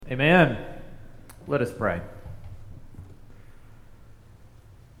Amen. Let us pray.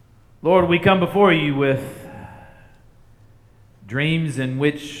 Lord, we come before you with dreams in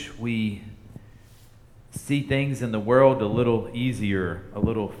which we see things in the world a little easier, a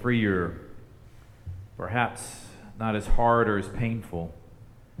little freer, perhaps not as hard or as painful.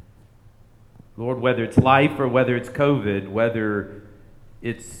 Lord, whether it's life or whether it's COVID, whether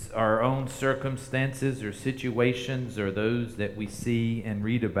it's our own circumstances or situations or those that we see and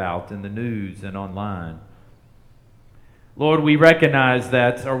read about in the news and online. Lord, we recognize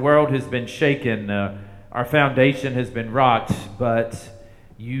that our world has been shaken, our foundation has been rocked, but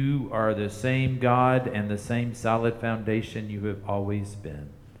you are the same God and the same solid foundation you have always been.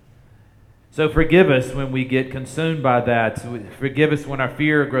 So forgive us when we get consumed by that. Forgive us when our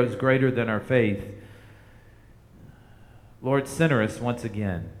fear grows greater than our faith. Lord, center us once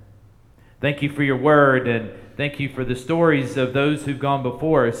again. Thank you for your word, and thank you for the stories of those who've gone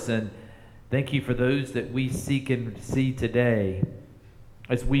before us, and thank you for those that we seek and see today.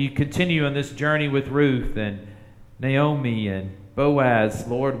 As we continue on this journey with Ruth and Naomi and Boaz,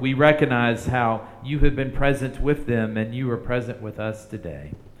 Lord, we recognize how you have been present with them and you are present with us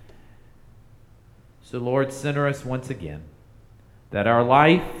today. So, Lord, center us once again, that our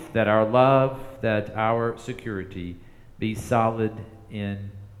life, that our love, that our security be solid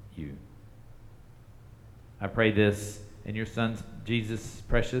in you. I pray this in your Son, Jesus'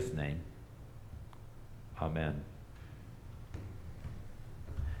 precious name. Amen.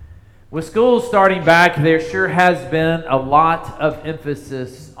 With schools starting back, there sure has been a lot of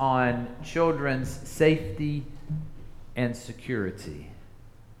emphasis on children's safety and security.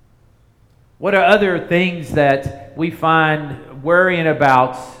 What are other things that we find worrying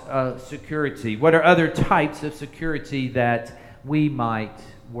about security? What are other types of security that we might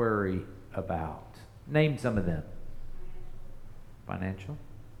worry about? Name some of them. Financial?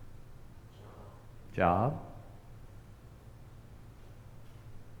 Job?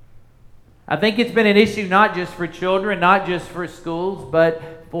 I think it's been an issue not just for children, not just for schools,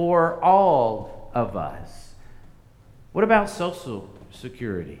 but for all of us. What about social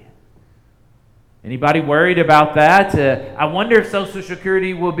security? Anybody worried about that? I wonder if Social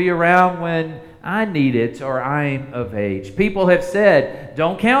Security will be around when I need it or I'm of age. People have said,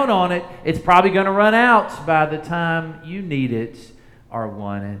 don't count on it. It's probably going to run out by the time you need it or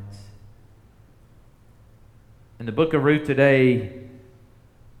want it. In the book of Ruth today,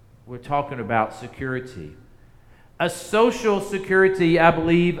 we're talking about security. A social security, I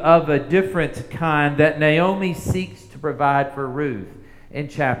believe, of a different kind that Naomi seeks to provide for Ruth in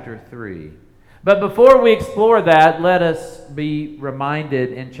chapter 3. But before we explore that, let us be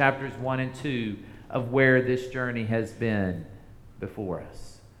reminded in chapters 1 and 2 of where this journey has been before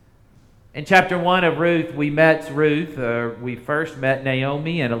us. In chapter 1 of Ruth, we first met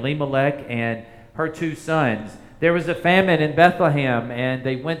Naomi and Elimelech and her two sons. There was a famine in Bethlehem, and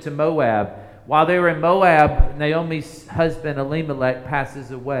they went to Moab. While they were in Moab, Naomi's husband Elimelech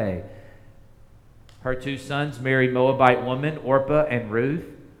passes away. Her two sons marry Moabite women, Orpah and Ruth.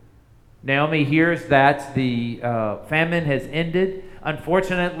 Naomi hears that the famine has ended.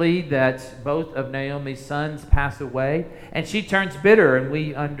 Unfortunately, that both of Naomi's sons pass away, and she turns bitter, and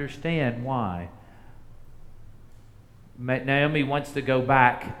we understand why. Naomi wants to go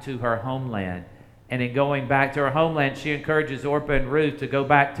back to her homeland, and in going back to her homeland, she encourages Orpah and Ruth to go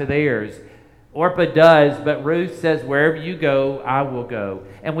back to theirs. Orpah does, but Ruth says, wherever you go, I will go.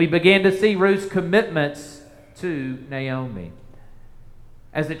 And we begin to see Ruth's commitments to Naomi.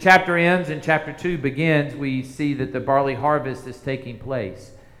 As the chapter ends and chapter 2 begins, we see that the barley harvest is taking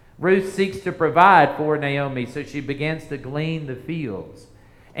place. Ruth seeks to provide for Naomi, so she begins to glean the fields.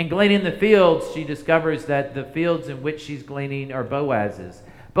 And gleaning the fields, she discovers that the fields in which she's gleaning are Boaz's.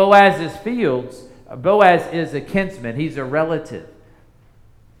 Boaz's fields, Boaz is a kinsman, he's a relative.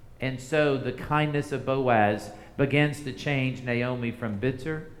 And so the kindness of Boaz begins to change Naomi from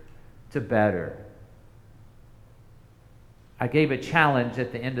bitter to better. I gave a challenge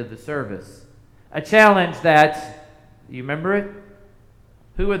at the end of the service. A challenge that, you remember it?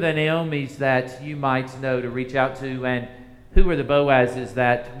 Who are the Naomis that you might know to reach out to, and who are the Boazes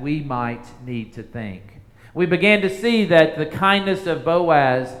that we might need to thank? We began to see that the kindness of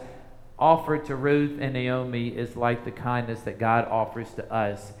Boaz offered to Ruth and Naomi is like the kindness that God offers to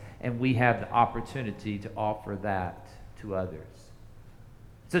us, and we have the opportunity to offer that to others.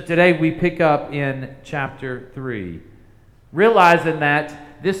 So today we pick up in chapter 3. Realizing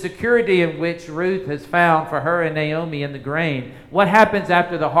that this security in which Ruth has found for her and Naomi in the grain, what happens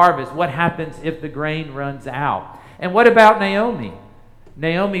after the harvest? What happens if the grain runs out? And what about Naomi?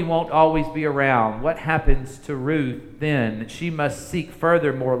 Naomi won't always be around. What happens to Ruth then? She must seek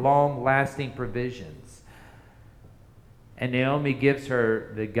further, more long-lasting provisions. And Naomi gives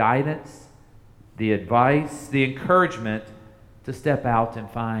her the guidance, the advice, the encouragement to step out and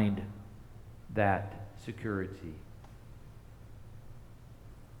find that security.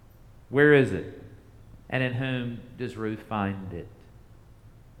 Where is it? And in whom does Ruth find it?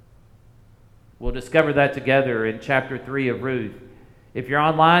 We'll discover that together in chapter 3 of Ruth. If you're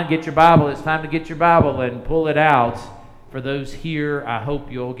online, get your Bible. It's time to get your Bible and pull it out. For those here, I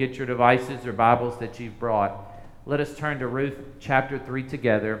hope you'll get your devices or Bibles that you've brought. Let us turn to Ruth chapter 3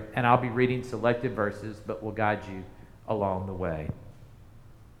 together, and I'll be reading selected verses, but we'll guide you along the way.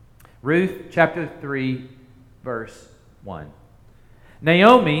 Ruth chapter 3, verse 1.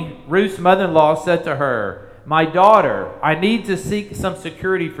 Naomi, Ruth's mother-in-law, said to her, "My daughter, I need to seek some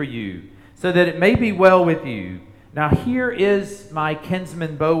security for you, so that it may be well with you. Now here is my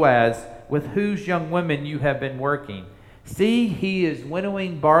kinsman Boaz, with whose young women you have been working. See, he is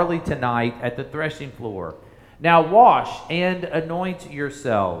winnowing barley tonight at the threshing floor. Now wash and anoint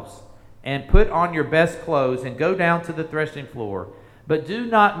yourselves, and put on your best clothes, and go down to the threshing floor. But do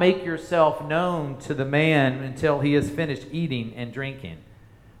not make yourself known to the man until he has finished eating and drinking.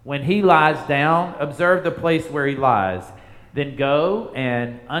 When he lies down, observe the place where he lies. Then go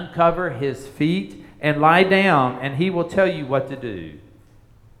and uncover his feet and lie down, and he will tell you what to do."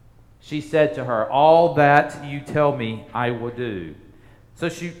 She said to her, "All that you tell me, I will do."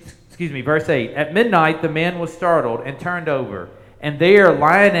 Verse 8. At midnight the man was startled and turned over, and there,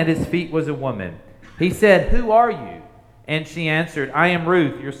 lying at his feet, was a woman. He said, "Who are you?" And she answered, "I am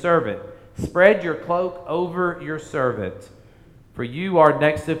Ruth, your servant. Spread your cloak over your servant, for you are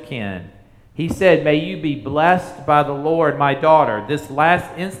next of kin." He said, "May you be blessed by the Lord, my daughter. This last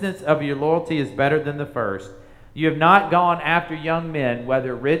instance of your loyalty is better than the first. You have not gone after young men,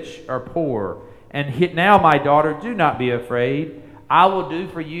 whether rich or poor. And now, my daughter, do not be afraid. I will do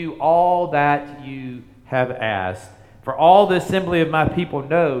for you all that you have asked. For all the assembly of my people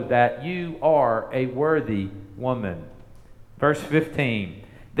know that you are a worthy woman." Verse 15.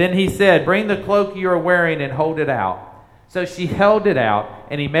 Then he said, "Bring the cloak you are wearing and hold it out." So she held it out,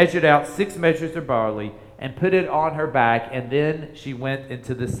 and he measured out 6 measures of barley and put it on her back, and then she went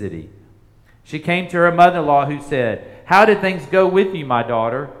into the city. She came to her mother-in-law, who said, "How did things go with you, my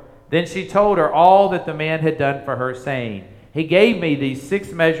daughter?" Then she told her all that the man had done for her, saying, "He gave me these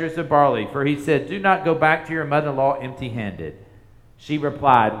 6 measures of barley, for he said, 'Do not go back to your mother-in-law empty-handed.'" She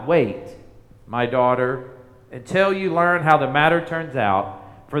replied, "Wait, my daughter, until you learn how the matter turns out,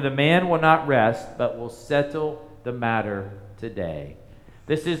 for the man will not rest, but will settle the matter today."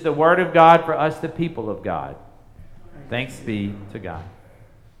 This is the word of God for us, the people of God. Thanks be to God.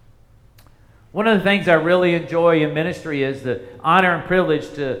 One of the things I really enjoy in ministry is the honor and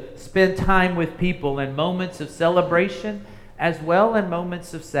privilege to spend time with people in moments of celebration as well in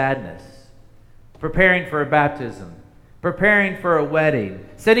moments of sadness. Preparing for a baptism, preparing for a wedding,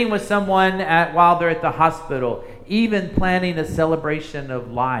 sitting with someone while they're at the hospital, even planning a celebration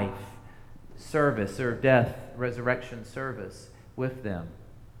of life service or death, resurrection service with them.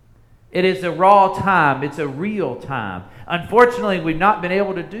 It is a raw time. It's a real time. Unfortunately, we've not been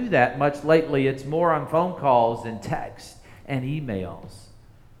able to do that much lately. It's more on phone calls and text and emails.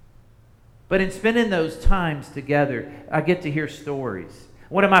 But in spending those times together, I get to hear stories.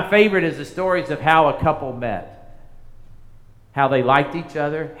 One of my favorite is the stories of how a couple met, how they liked each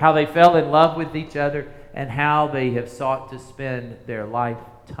other, how they fell in love with each other, and how they have sought to spend their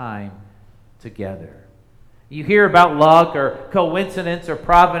lifetime together. You hear about luck or coincidence or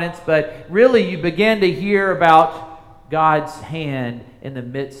providence, but really you begin to hear about God's hand in the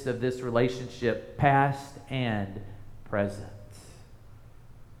midst of this relationship, past and present.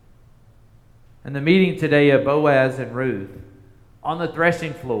 And the meeting today of Boaz and Ruth on the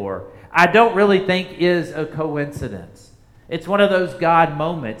threshing floor, I don't really think is a coincidence. It's one of those God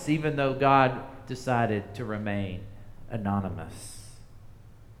moments, even though God decided to remain anonymous.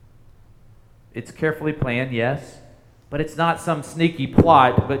 It's carefully planned, yes, but it's not some sneaky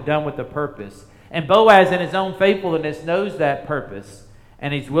plot, but done with a purpose. And Boaz, in his own faithfulness, knows that purpose,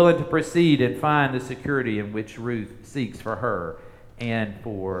 and he's willing to proceed and find the security in which Ruth seeks for her and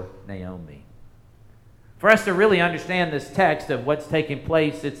for Naomi. For us to really understand this text of what's taking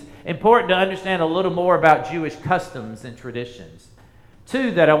place, it's important to understand a little more about Jewish customs and traditions.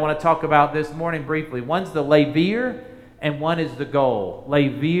 2 that I want to talk about this morning briefly. One's the laver, and one is the goal.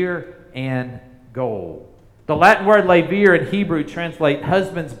 Laver and goal. The Latin word laver in Hebrew translates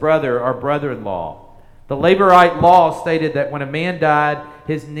husband's brother or brother-in-law. The Laberite law stated that when a man died,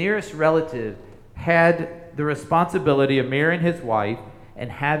 his nearest relative had the responsibility of marrying his wife and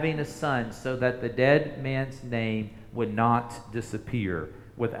having a son, so that the dead man's name would not disappear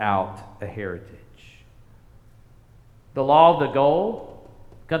without a heritage. The law of the gold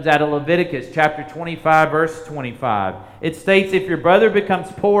comes out of Leviticus chapter 25, verse 25. It states, if your brother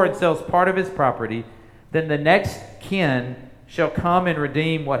becomes poor and sells part of his property, then the next kin shall come and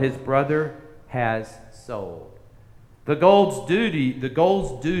redeem what his brother has sold. The gold's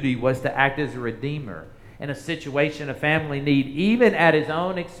duty was to act as a redeemer in a situation of family need, even at his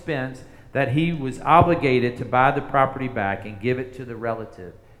own expense, that he was obligated to buy the property back and give it to the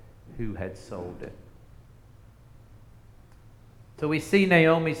relative who had sold it. So we see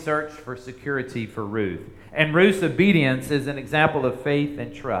Naomi's search for security for Ruth. And Ruth's obedience is an example of faith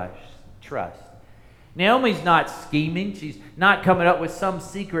and trust. Naomi's not scheming. She's not coming up with some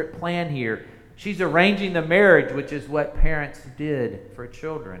secret plan here. She's arranging the marriage, which is what parents did for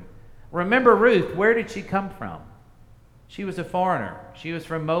children. Remember Ruth, where did she come from? She was a foreigner. She was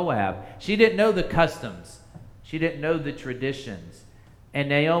from Moab. She didn't know the customs. She didn't know the traditions. And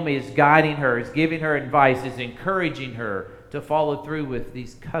Naomi is guiding her, is giving her advice, is encouraging her to follow through with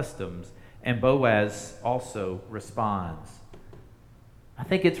these customs. And Boaz also responds. I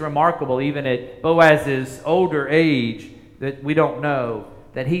think it's remarkable, even at Boaz's older age, that we don't know,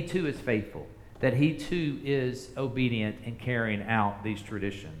 that he too is faithful, that he too is obedient in carrying out these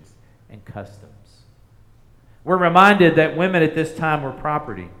traditions and customs. We're reminded that women at this time were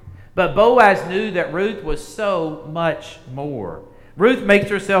property. But Boaz knew that Ruth was so much more. Ruth makes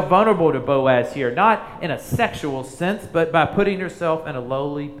herself vulnerable to Boaz here, not in a sexual sense, but by putting herself in a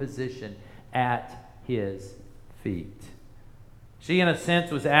lowly position at his feet. She, in a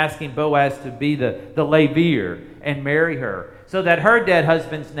sense, was asking Boaz to be the laver and marry her, so that her dead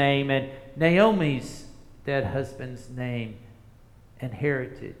husband's name and Naomi's dead husband's name and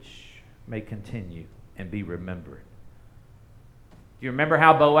heritage may continue and be remembered. Do you remember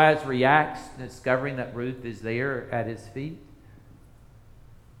how Boaz reacts, discovering that Ruth is there at his feet?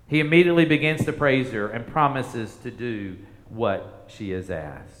 He immediately begins to praise her and promises to do what she has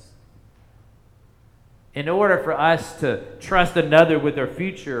asked. In order for us to trust another with our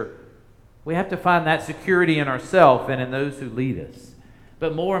future, we have to find that security in ourselves and in those who lead us.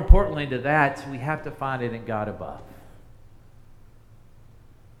 But more importantly to that, we have to find it in God above.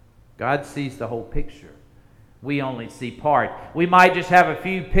 God sees the whole picture. We only see part. We might just have a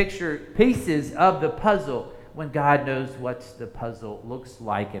few pieces of the puzzle when God knows what the puzzle looks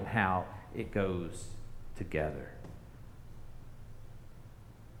like and how it goes together.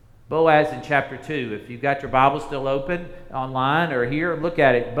 Boaz in chapter 2. If you've got your Bible still open online or here, look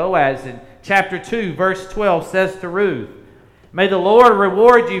at it. Boaz in chapter 2, verse 12 says to Ruth, "May the Lord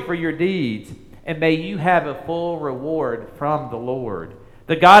reward you for your deeds, and may you have a full reward from the Lord,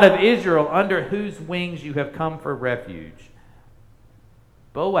 the God of Israel, under whose wings you have come for refuge."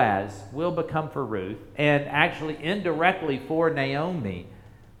 Boaz will become for Ruth, and actually indirectly for Naomi,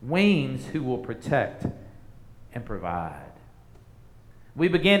 wings who will protect and provide. We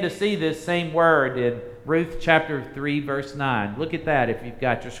begin to see this same word in Ruth chapter 3, verse 9. Look at that if you've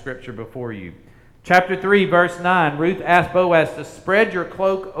got your scripture before you. Chapter 3, verse 9, Ruth asked Boaz to spread your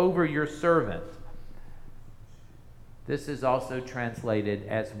cloak over your servant. This is also translated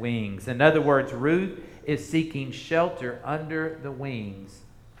as wings. In other words, Ruth is seeking shelter under the wings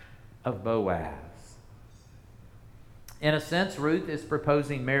of Boaz. In a sense, Ruth is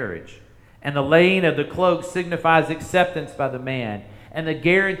proposing marriage, and the laying of the cloak signifies acceptance by the man and the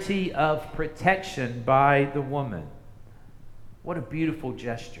guarantee of protection by the woman. What a beautiful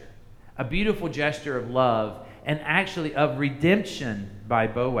gesture. A beautiful gesture of love and actually of redemption by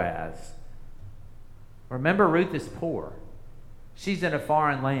Boaz. Remember, Ruth is poor. She's in a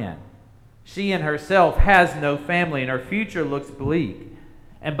foreign land. She in herself has no family, and her future looks bleak.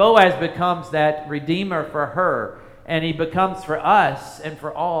 And Boaz becomes that redeemer for her, and he becomes for us and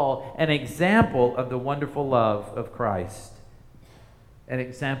for all an example of the wonderful love of Christ. An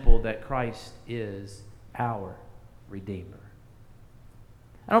example that Christ is our Redeemer.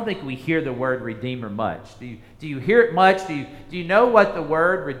 I don't think we hear the word Redeemer much. Do you hear it much? Do you know what the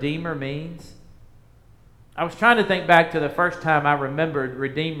word Redeemer means? I was trying to think back to the first time I remembered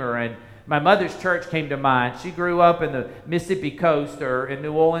Redeemer, and my mother's church came to mind. She grew up in the Mississippi coast, or in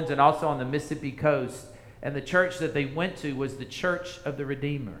New Orleans, and also on the Mississippi coast. And the church that they went to was the Church of the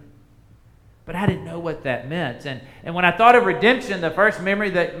Redeemer. But I didn't know what that meant. And when I thought of redemption, the first memory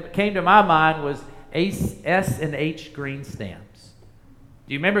that came to my mind was S&H green stamps.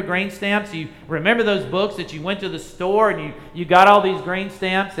 Do you remember green stamps? You remember those books that you went to the store and you got all these green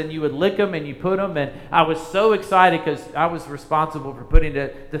stamps and you would lick them and you put them, and I was so excited because I was responsible for putting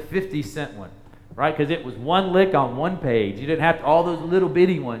the 50-cent one. right? Because it was one lick on one page. You didn't have to, all those little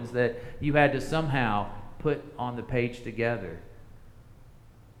bitty ones that you had to somehow put on the page together.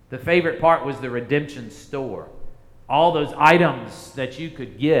 The favorite part was the redemption store. All those items that you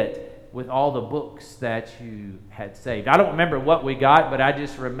could get with all the books that you had saved. I don't remember what we got, but I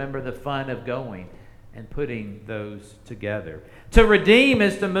just remember the fun of going and putting those together. To redeem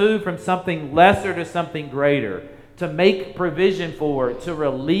is to move from something lesser to something greater, to make provision for, to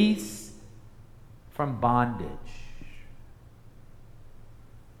release from bondage.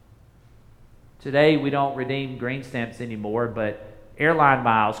 Today we don't redeem green stamps anymore, but airline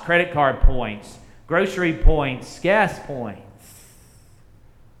miles, credit card points, grocery points, gas points.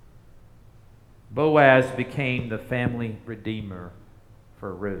 Boaz became the family redeemer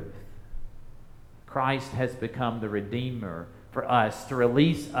for Ruth. Christ has become the redeemer for us to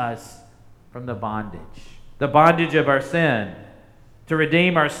release us from the bondage of our sin, to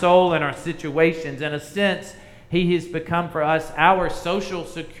redeem our soul and our situations. In a sense, He has become for us our social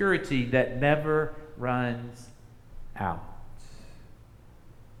security that never runs out.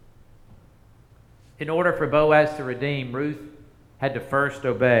 In order for Boaz to redeem, Ruth had to first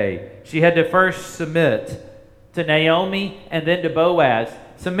obey. She had to first submit to Naomi and then to Boaz.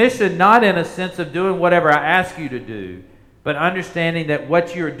 Submission not in a sense of doing whatever I ask you to do, but understanding that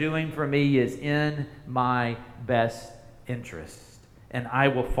what you're doing for me is in my best interest, and I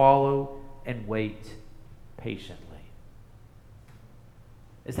will follow and wait patiently.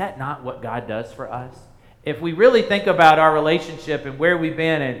 Is that not what God does for us? If we really think about our relationship and where we've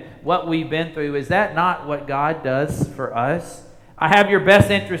been and what we've been through, is that not what God does for us? I have your best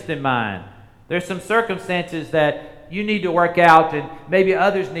interest in mind. There's some circumstances that you need to work out and maybe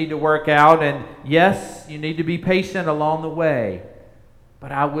others need to work out, and yes, you need to be patient along the way,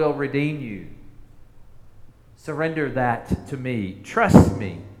 but I will redeem you. Surrender that to me. Trust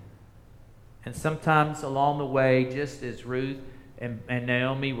me. And sometimes along the way, just as Ruth and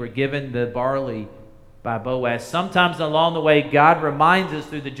Naomi were given the barley by Boaz, sometimes along the way, God reminds us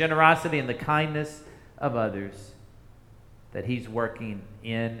through the generosity and the kindness of others that He's working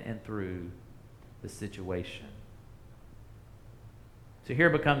in and through the situation. So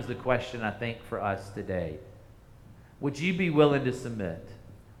here becomes the question, I think, for us today. Would you be willing to submit?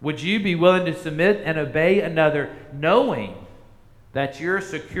 Would you be willing to submit and obey another, knowing that your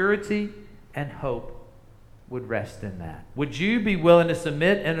security and hope would rest in that? Would you be willing to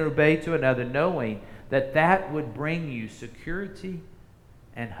submit and obey to another, knowing that that would bring you security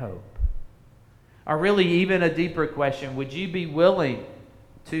and hope? Or really even a deeper question, would you be willing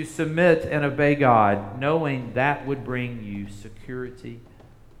to submit and obey God, knowing that would bring you security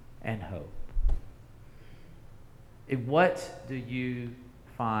and hope? In what do you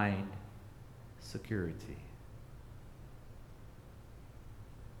find security?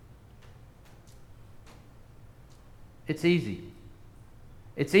 It's easy.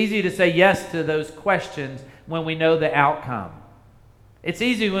 It's easy to say yes to those questions when we know the outcome. It's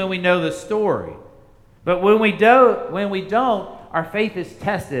easy when we know the story. But when we don't, our faith is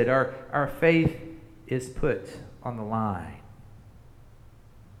tested. Our faith is put on the line.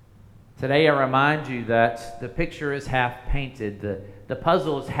 Today I remind you that the picture is half painted. The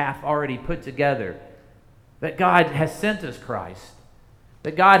puzzle is half already put together. That God has sent us Christ.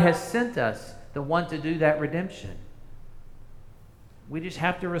 That God has sent us the one to do that redemption. We just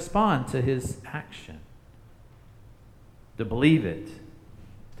have to respond to His action. To believe it.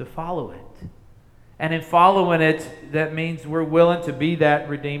 To follow it. And in following it, that means we're willing to be that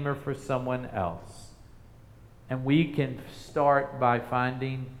redeemer for someone else. And we can start by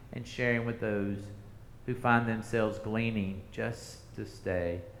finding and sharing with those who find themselves gleaning just to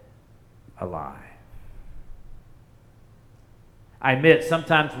stay alive. I admit,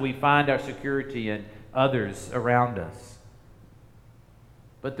 sometimes we find our security in others around us.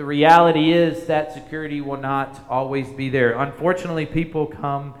 But the reality is that security will not always be there. Unfortunately, people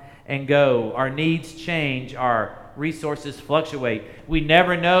come and go. Our needs change. Our resources fluctuate. We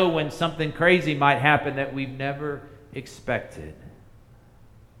never know when something crazy might happen that we've never expected.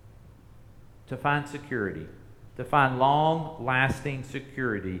 To find security, to find long-lasting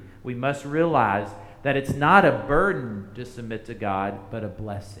security, we must realize that it's not a burden to submit to God, but a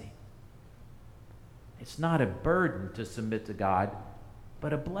blessing. It's not a burden to submit to God,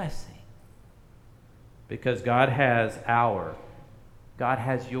 but a blessing. Because God has our, God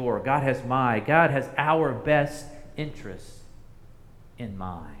has your, God has my, God has our best interests in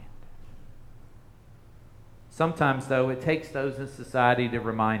mind. Sometimes, though, it takes those in society to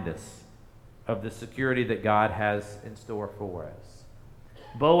remind us of the security that God has in store for us.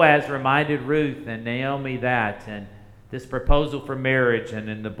 Boaz reminded Ruth and Naomi that, and this proposal for marriage and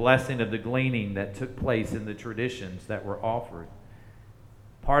in the blessing of the gleaning that took place in the traditions that were offered.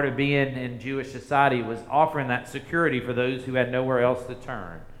 Part of being in Jewish society was offering that security for those who had nowhere else to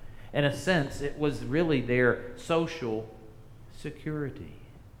turn. In a sense, it was really their social security.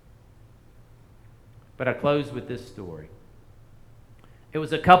 But I close with this story. It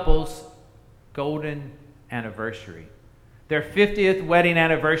was a couple's golden anniversary. Their 50th wedding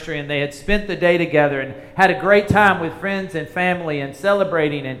anniversary, and they had spent the day together and had a great time with friends and family and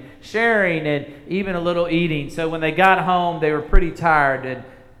celebrating and sharing and even a little eating. So when they got home, they were pretty tired and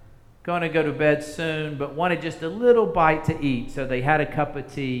going to go to bed soon, but wanted just a little bite to eat. So they had a cup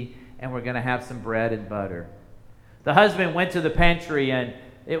of tea and were going to have some bread and butter. The husband went to the pantry, and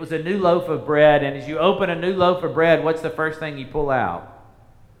it was a new loaf of bread. And as you open a new loaf of bread, what's the first thing you pull out?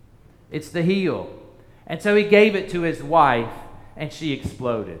 It's the heel. And so he gave it to his wife, and she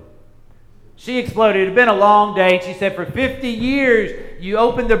exploded. She exploded. It had been a long day. She said, for 50 years, you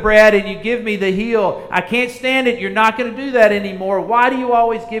open the bread and you give me the heel. I can't stand it. You're not going to do that anymore. Why do you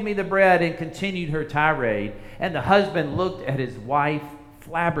always give me the bread? And continued her tirade. And the husband looked at his wife,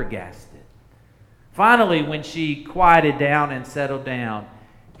 flabbergasted. Finally, when she quieted down and settled down,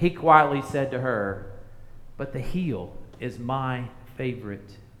 he quietly said to her, but the heel is my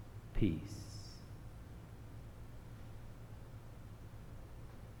favorite piece.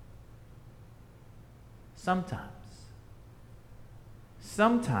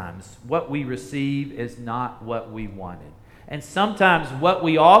 Sometimes what we receive is not what we wanted. And sometimes what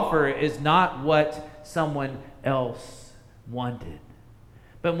we offer is not what someone else wanted.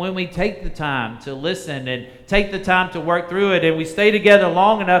 But when we take the time to listen and take the time to work through it, and we stay together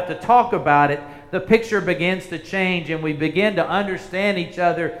long enough to talk about it, the picture begins to change, and we begin to understand each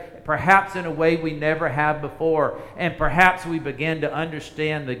other perhaps in a way we never have before. And perhaps we begin to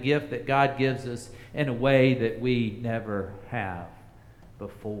understand the gift that God gives us in a way that we never have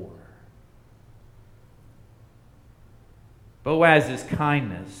before. Boaz's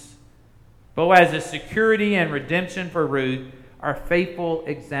kindness, Boaz's security and redemption for Ruth are faithful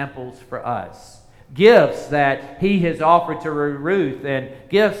examples for us. Gifts that he has offered to Ruth, and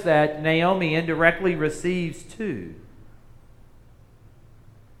gifts that Naomi indirectly receives too.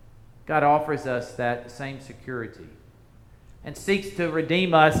 God offers us that same security and seeks to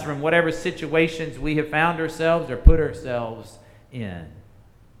redeem us from whatever situations we have found ourselves or put ourselves in.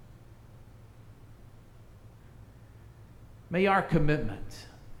 May our commitment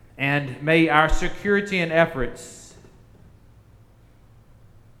and may our security and efforts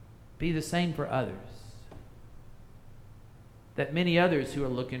be the same for others, that many others who are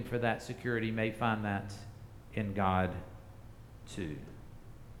looking for that security may find that in God too.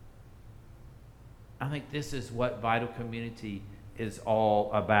 I think this is what vital community is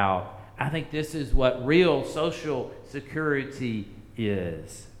all about. I think this is what real social security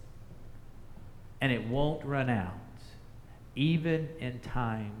is. And it won't run out, even in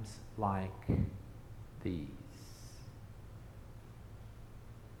times like these.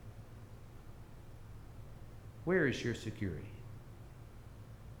 Where is your security?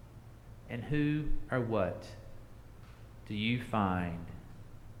 And who or what do you find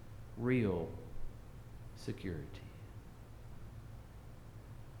real security?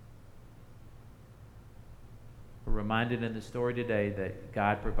 We're reminded in the story today that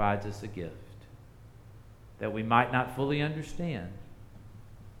God provides us a gift that we might not fully understand,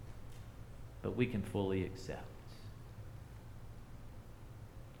 but we can fully accept.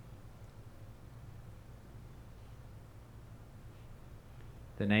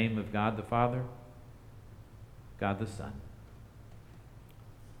 The name of God the Father, God the Son,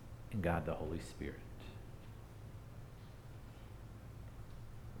 and God the Holy Spirit.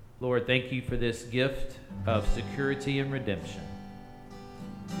 Lord, thank you for this gift of security and redemption.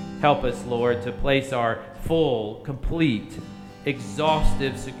 Help us, Lord, to place our full, complete,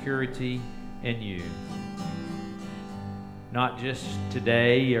 exhaustive security in you. Not just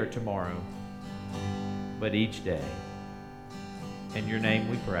today or tomorrow, but each day. In your name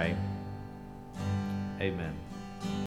we pray. Amen.